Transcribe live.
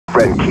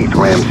Friend Keith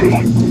Ramsey.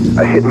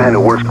 A hitman who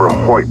works for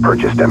Hoyt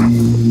purchased him.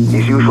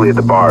 He's usually at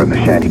the bar in the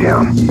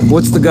shantytown.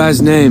 What's the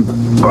guy's name?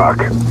 Buck.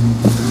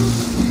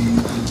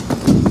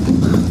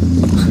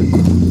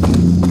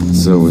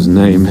 So his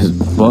name is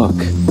Buck,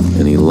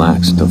 and he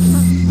lacks the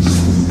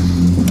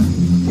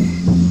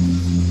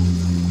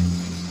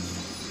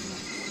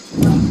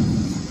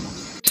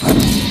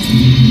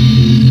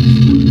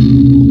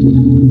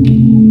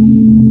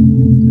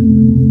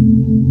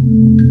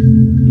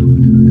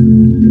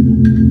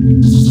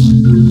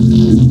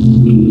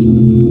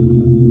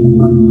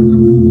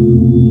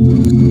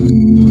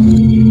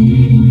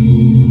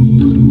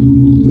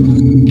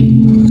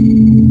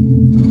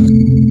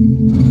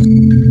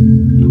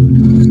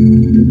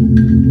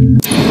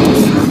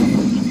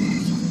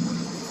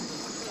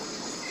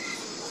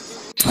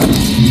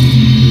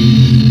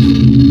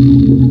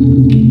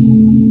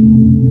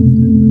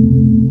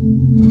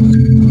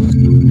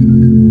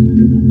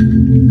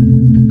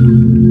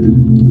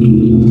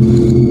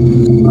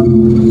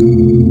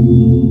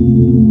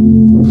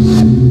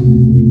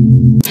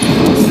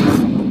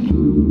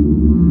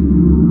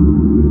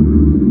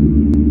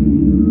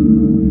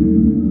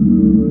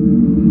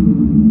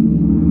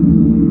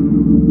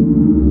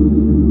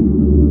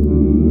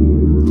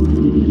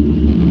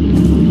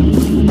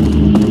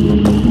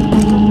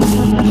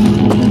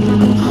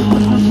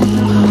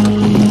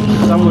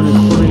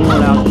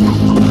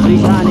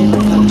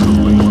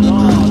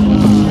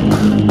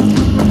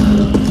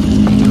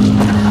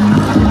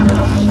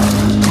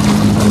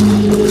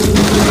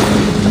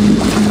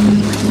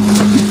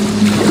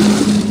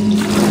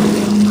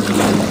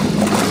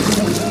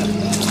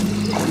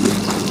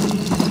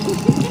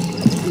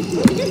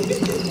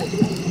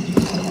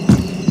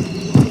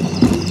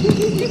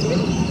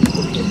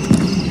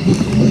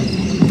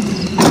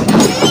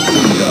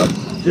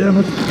Damn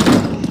it.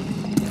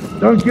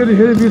 Don't get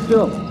ahead of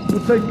yourself. We'll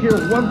take care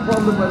of one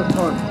problem at a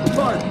time.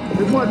 Besides,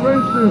 it might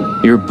rain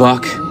soon. You're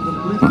Buck.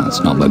 Well,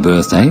 it's not my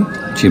birthday.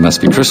 She must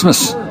be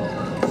Christmas.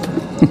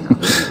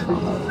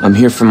 I'm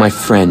here for my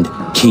friend,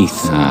 Keith.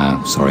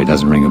 Sorry,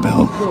 doesn't ring a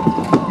bell.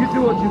 You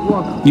do what you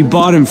want. You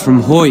bought him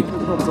from Hoyt.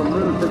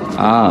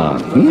 Ah,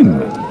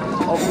 him.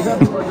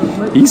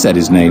 He said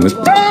his name was...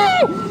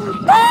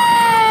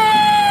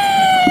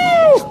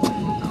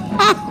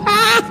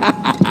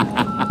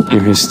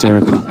 You're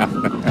hysterical.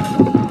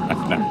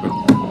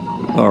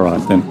 All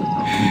right, then.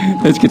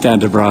 Let's get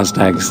down to brass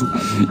tacks.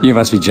 You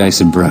must be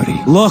Jason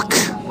Brody. Look,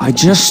 I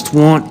just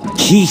want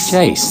Keith.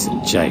 Jason.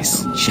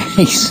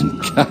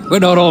 We're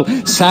not all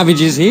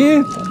savages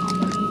here.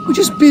 We're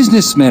just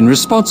businessmen,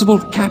 responsible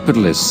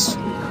capitalists.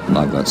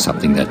 I've got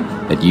something that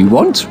you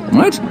want,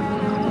 right?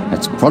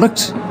 That's a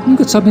product. You've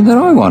got something that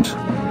I want.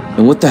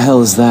 And what the hell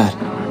is that?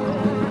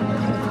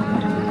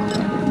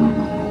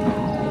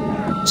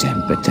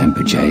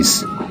 Temper,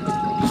 Jace.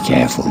 Be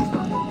careful.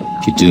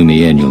 If you do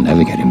me in, you'll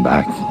never get him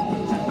back.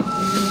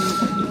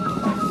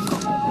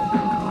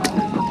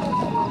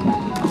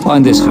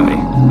 Find this for me.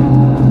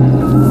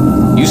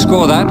 You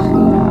score that,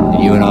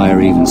 and you and I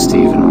are even,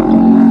 Stephen.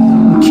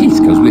 And Keith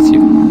goes with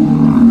you.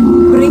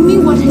 Bring me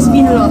what has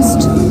been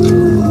lost.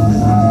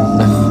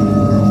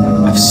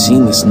 I've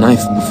seen this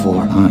knife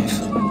before. Knife?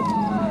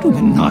 What do you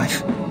mean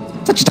knife?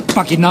 That's just a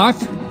fucking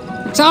knife.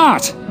 It's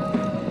art.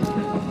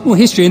 More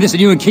history in this than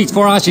you and Keith's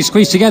four arses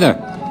squeezed together.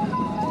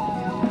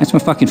 That's my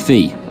fucking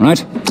fee,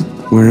 right?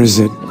 Where is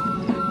it?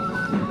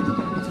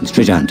 It's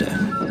treasure hunter.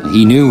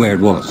 He knew where it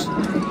was.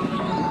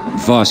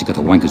 Advice he got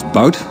the wanker's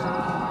boat.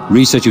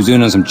 Research he was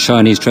doing on some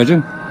Chinese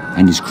treasure.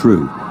 And his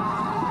crew.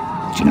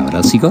 Do you know what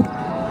else he got?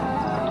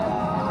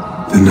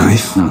 The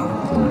knife? No,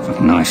 the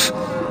fucking knife.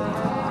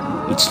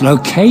 Its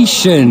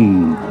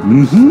location.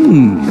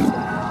 Mm-hmm.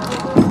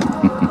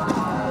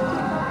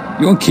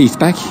 You want Keith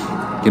back?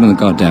 Get on the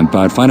goddamn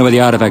boat. Find out where the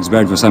artifact's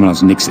buried before someone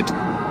else nicks it.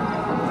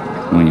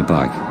 On your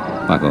bike.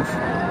 Back off.